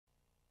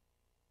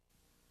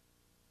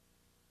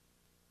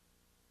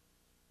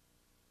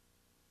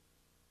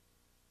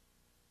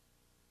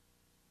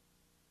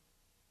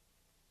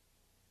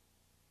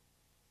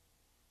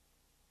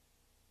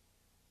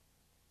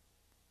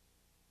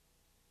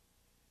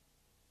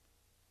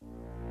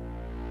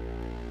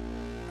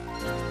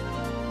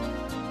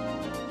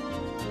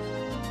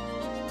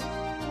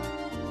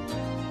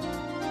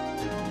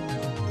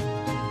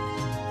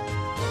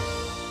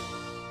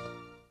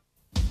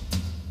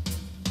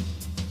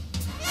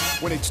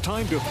When it's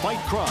time to fight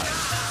crime,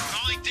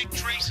 Calling Dick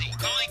Tracy.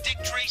 Calling Dick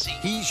Tracy.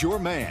 he's your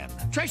man.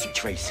 Tracy.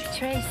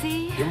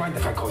 Tracy? You mind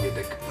if I call you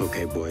Dick?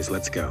 Okay, boys,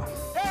 let's go.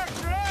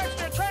 Extra,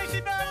 extra, Tracy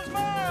battles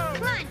mom!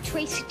 Come on,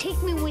 Tracy,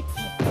 take me with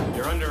you.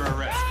 You're under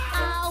arrest.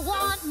 I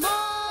want more.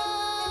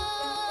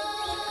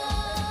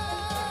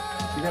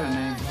 You got a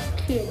name?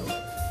 Kid.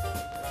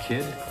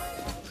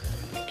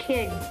 Kid?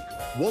 Kid.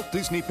 Walt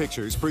Disney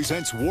Pictures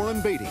presents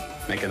Warren Beatty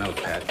Make a note,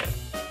 Pat.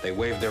 They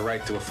waived their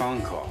right to a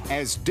phone call.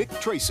 as Dick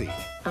Tracy.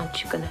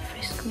 Aren't you gonna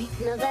frisk me?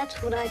 Now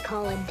that's what I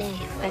call a date.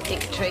 I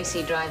think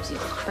Tracy drives you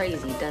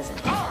crazy, doesn't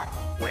he?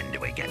 When do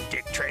we get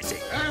Dick Tracy?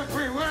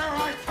 Everywhere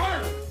I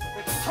turn,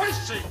 it's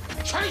Tracy,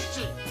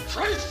 Tracy,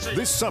 Tracy!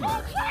 This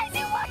summer,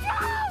 Tracy, watch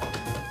out!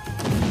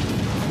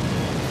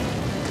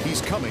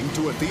 he's coming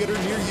to a theater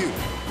near you.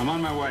 I'm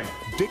on my way.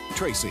 Dick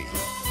Tracy.